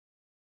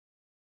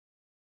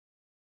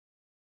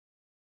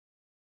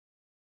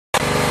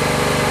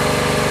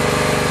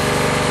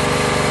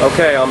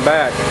Okay, I'm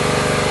back.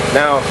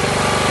 Now,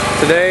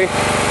 today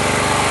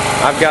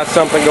I've got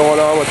something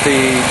going on with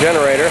the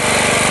generator.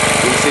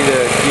 You can see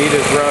the GEET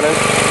is running.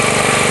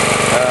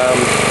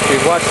 If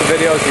you've watched the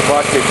videos, you've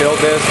watched me build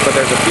this, but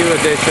there's a few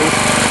additions.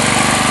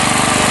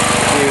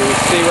 You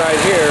see right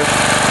here,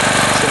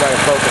 see if I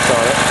can focus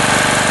on it.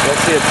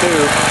 You'll see a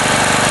tube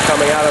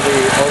coming out of the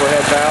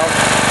overhead valve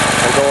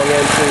and going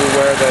into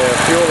where the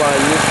fuel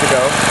line used to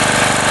go.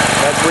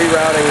 That's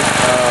rerouting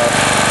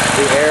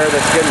the air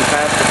that's getting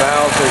past the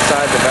valves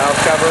inside the valve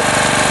cover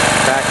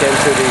back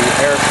into the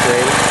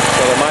airstream.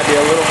 So there might be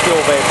a little fuel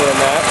vapor in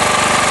that.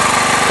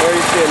 There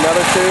you see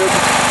another tube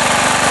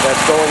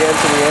that's going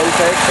into the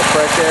intake, the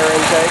fresh air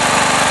intake.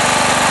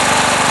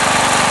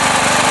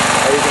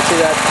 And you can see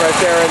that fresh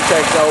air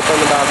intake's open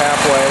about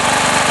halfway.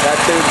 That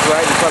tube's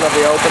right in front of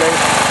the opening,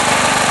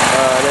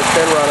 and it's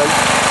been running.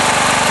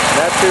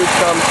 That tube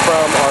comes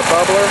from our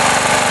bubbler,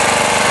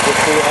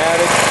 which we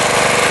added.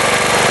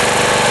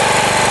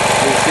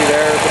 You can see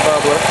there's the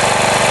bubbler.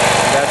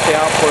 That's the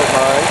output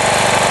line.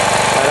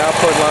 That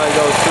output line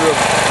goes through a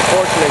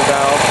proportioning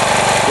valve,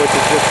 which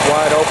is just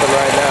wide open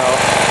right now.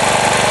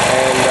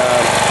 And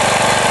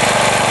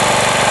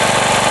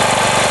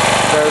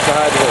there's the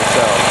hydrogen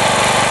cell.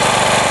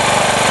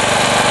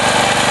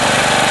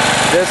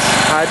 This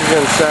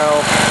hydrogen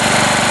cell,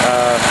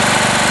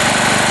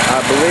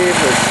 I believe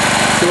is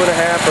 2.5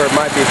 or it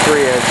might be 3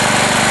 inch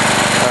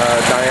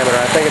diameter.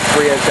 I think it's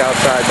 3 inch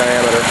outside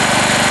diameter,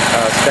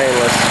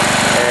 stainless,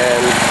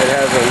 and it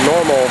has a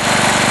normal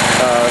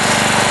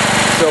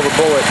silver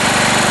bullet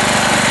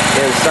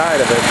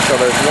inside of it, so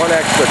there's one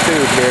extra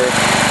tube here.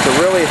 It's a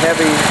really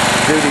heavy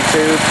duty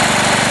tube,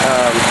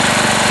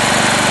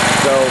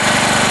 so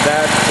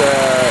that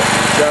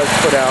does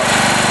put out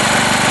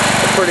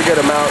a pretty good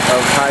amount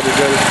of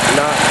hydrogen.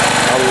 Not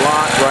a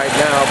lot right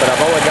now, but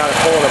I've only got it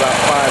pulling about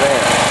 5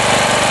 amps.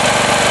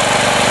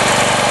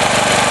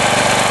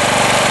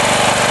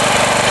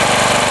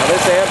 Now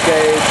this amp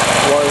gauge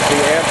was the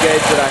amp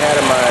gauge that I had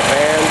in my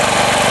van,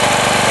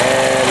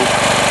 and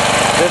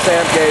this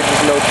amp gauge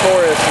is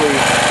notoriously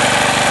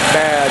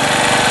bad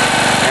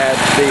at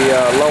the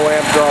low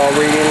amp draw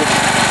readings.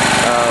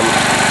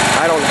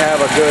 I don't have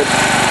a good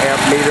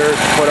amp meter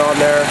to put on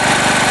there,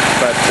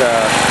 but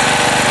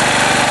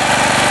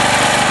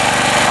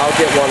I'll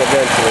get one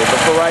eventually.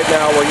 But for right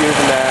now, we're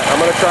using that. I'm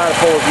going to try to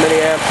pull as many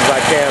amps as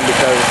I can,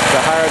 because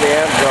the higher the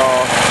amp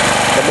draw,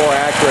 the more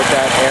accurate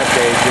that amp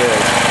gauge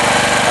is.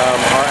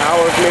 Our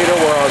hours meter,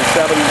 we're on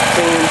 17.4.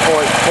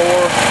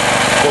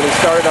 When we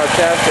started our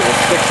test, it was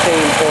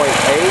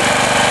 16.8.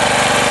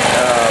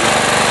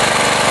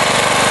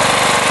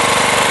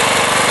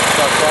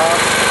 Our clock.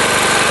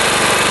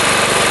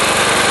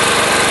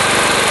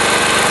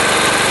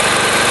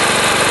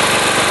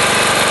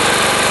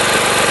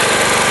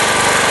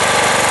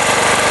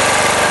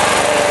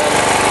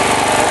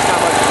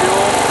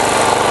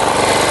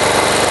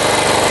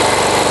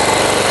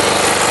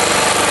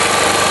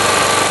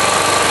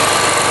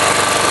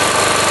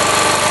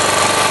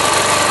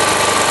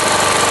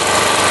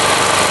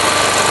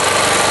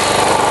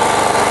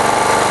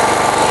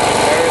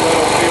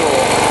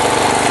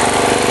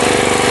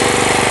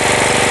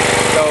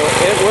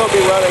 Be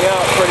running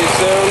out pretty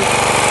soon.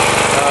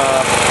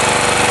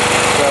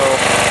 So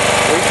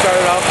we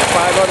started off with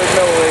 500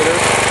 milliliters.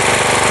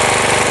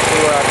 See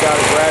where I've got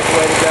it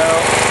graduated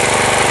down.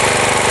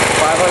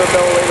 500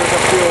 milliliters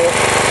of fuel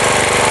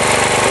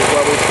is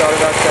where we started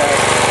our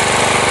test.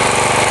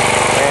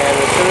 And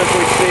as soon as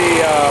we see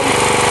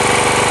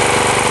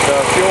the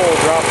fuel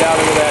drop down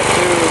into that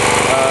tube,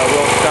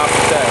 we'll stop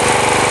the test.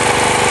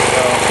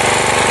 So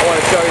I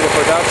want to show you the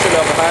production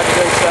of the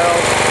hydrogen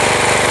cells.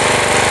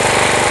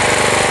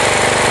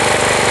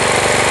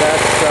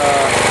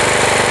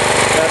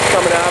 That's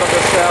coming out of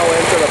the cell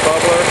into the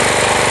bubbler,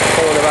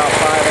 pulling about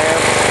 5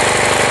 amps.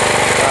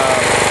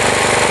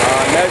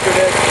 I measured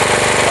it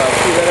a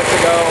few minutes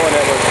ago, and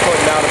it was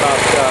putting out about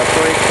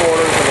 3/4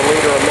 of a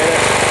liter a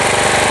minute.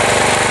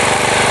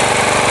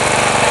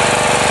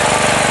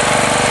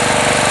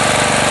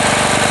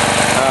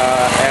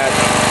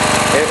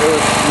 It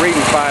was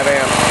reading 5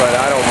 amps, but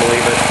I don't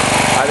believe it.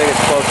 I think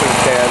it's closer to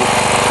 10.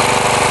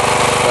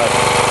 But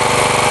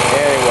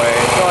anyway,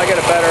 until I get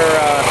a better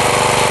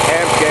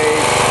amp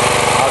gauge,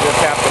 I'll just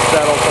have to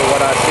settle for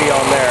what I see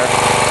on there.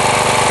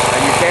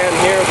 And you can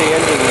hear the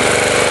engine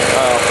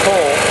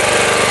pull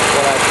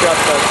when I shut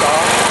this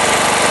off.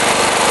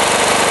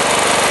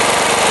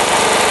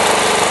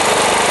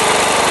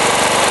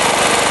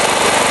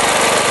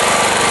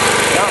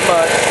 Not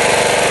much,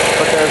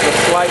 but there's a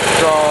slight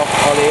draw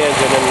on the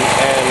engine,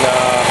 and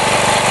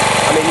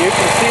I mean, you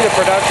can see the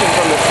production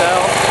from the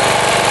cell.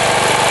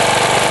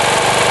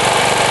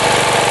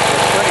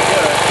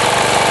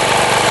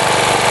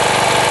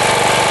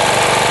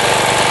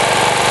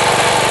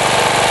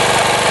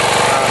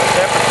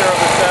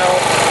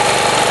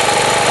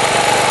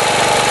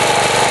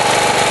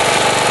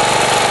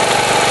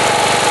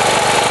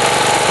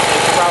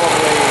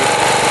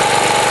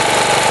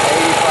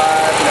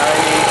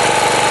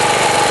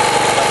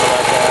 Something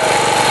like that.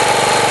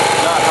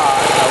 Not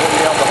hot. I wouldn't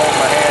be able to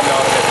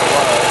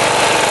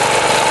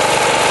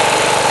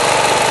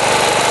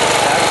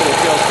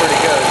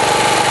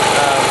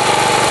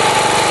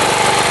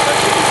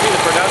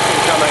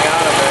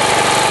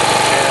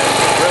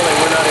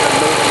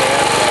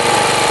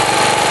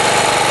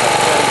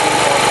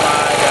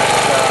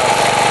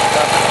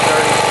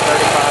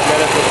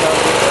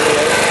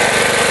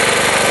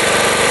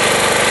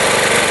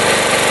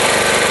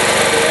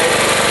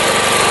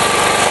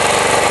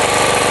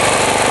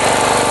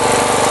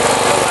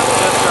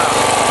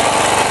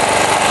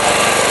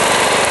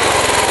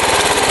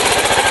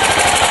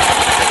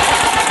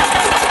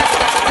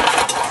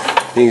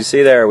You can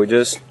see there,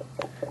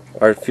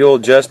 our fuel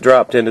just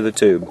dropped into the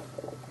tube.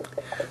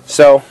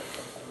 So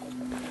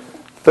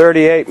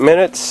 38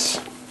 minutes.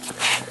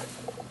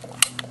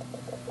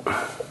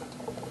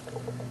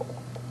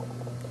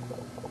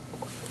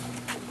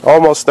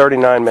 Almost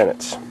 39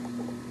 minutes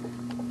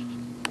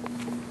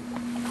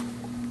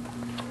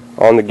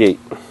on the GEET.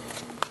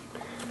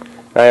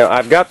 Now,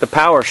 I've got the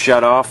power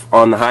shut off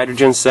on the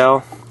hydrogen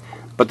cell,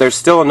 but there's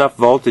still enough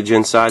voltage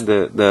inside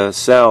the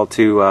cell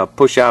to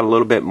push out a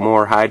little bit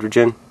more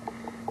hydrogen.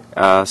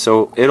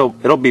 So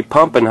it'll be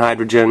pumping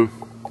hydrogen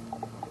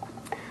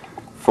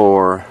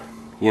for,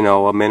 you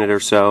know, a minute or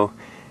so,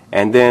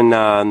 and then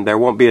there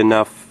won't be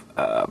enough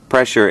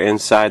pressure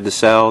inside the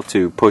cell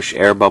to push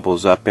air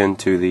bubbles up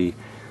into the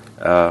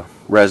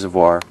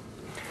reservoir.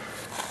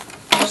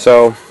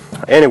 So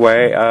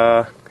anyway,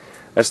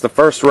 that's the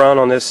first run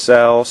on this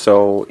cell,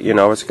 so you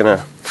know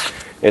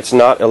it's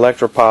not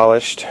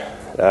electropolished.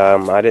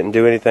 I didn't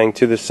do anything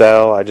to the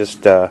cell. I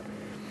just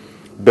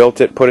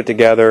built it, put it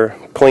together,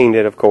 cleaned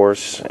it of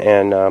course,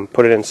 and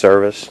put it in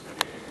service.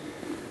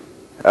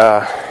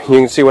 You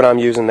can see what I'm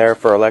using there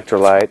for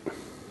electrolyte.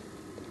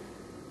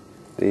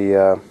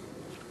 The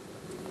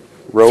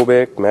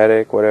Robic,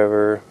 Medic,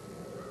 whatever,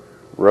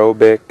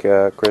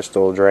 Robic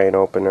crystal drain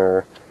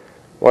opener,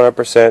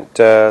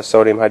 100%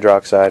 sodium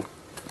hydroxide.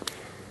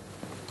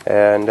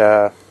 And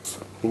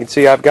you can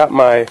see I've got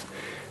my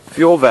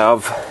fuel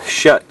valve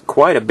shut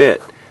quite a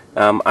bit.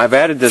 I've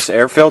added this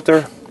air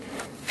filter.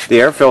 The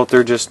air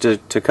filter just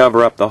to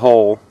cover up the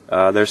hole.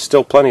 There's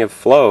still plenty of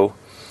flow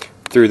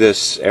through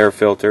this air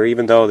filter,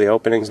 even though the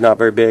opening's not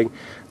very big.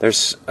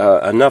 There's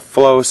enough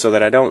flow so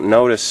that I don't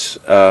notice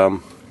a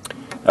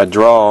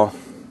draw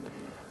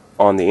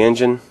on the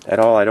engine at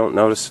all. I don't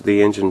notice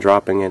the engine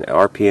dropping in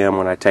RPM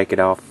when I take it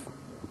off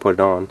and put it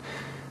on.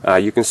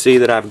 You can see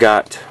that I've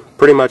got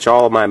pretty much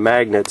all of my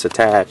magnets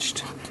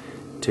attached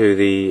to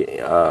the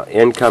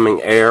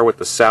incoming air, with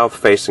the south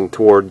facing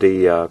toward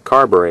the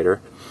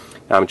carburetor.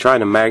 I'm trying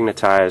to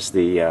magnetize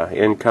the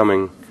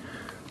incoming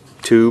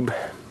tube.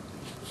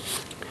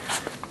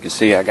 You can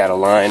see I got a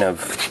line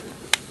of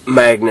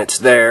magnets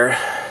there,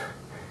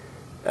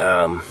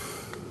 and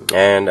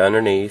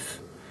underneath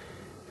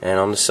and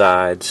on the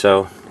side.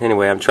 So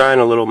anyway, I'm trying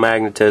a little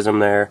magnetism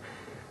there.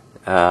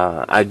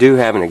 I do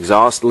have an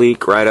exhaust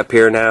leak right up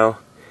here now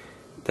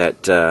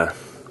that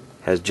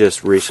has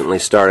just recently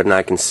started, and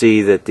I can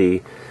see that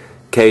the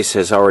case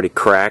has already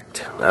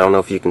cracked. I don't know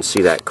if you can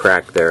see that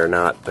crack there or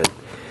not,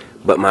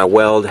 but my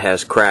weld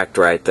has cracked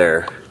right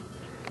there,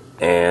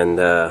 and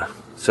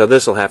so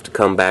this will have to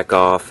come back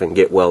off and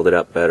get welded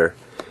up better.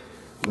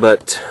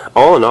 But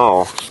all in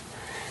all,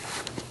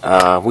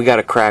 we got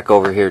a crack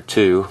over here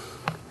too.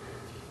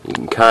 You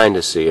can kind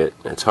of see it.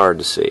 It's hard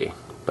to see,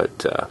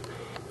 but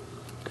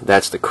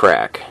that's the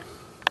crack.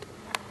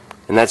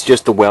 And that's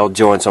just the weld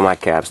joints on my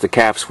caps. The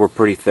caps were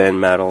pretty thin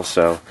metal,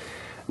 so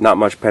not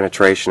much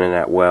penetration in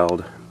that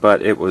weld.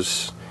 But it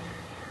was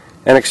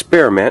an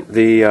experiment.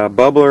 The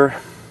bubbler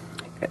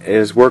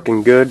is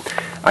working good.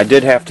 I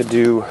did have to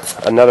do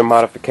another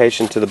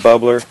modification to the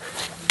bubbler.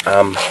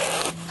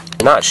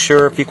 Not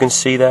sure if you can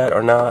see that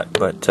or not,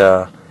 but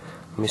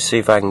let me see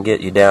if I can get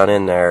you down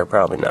in there.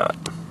 Probably not.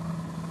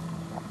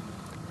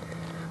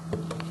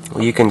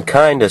 You can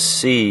kind of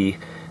see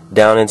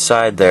down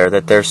inside there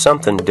that there's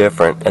something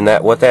different, and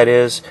that what that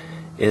is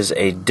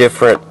a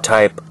different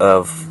type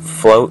of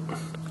float.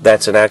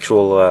 That's an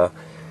actual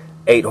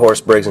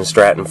 8-horse Briggs &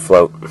 Stratton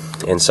float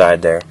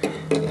inside there,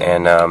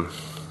 and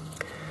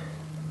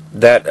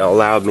that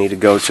allowed me to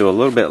go to a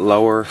little bit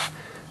lower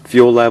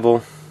fuel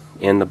level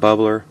in the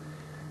bubbler.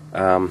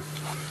 I'm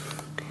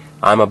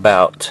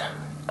about,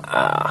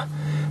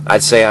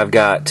 I'd say I've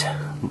got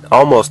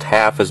almost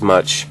half as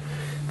much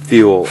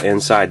fuel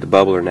inside the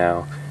bubbler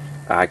now.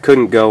 I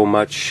couldn't go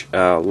much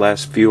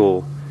less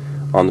fuel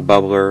on the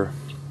bubbler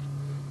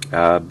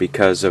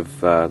because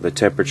of the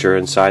temperature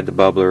inside the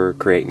bubbler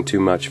creating too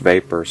much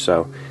vapor,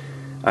 so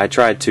I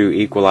tried to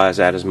equalize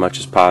that as much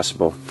as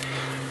possible.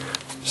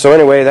 So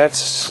anyway,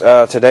 that's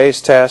today's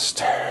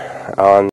test on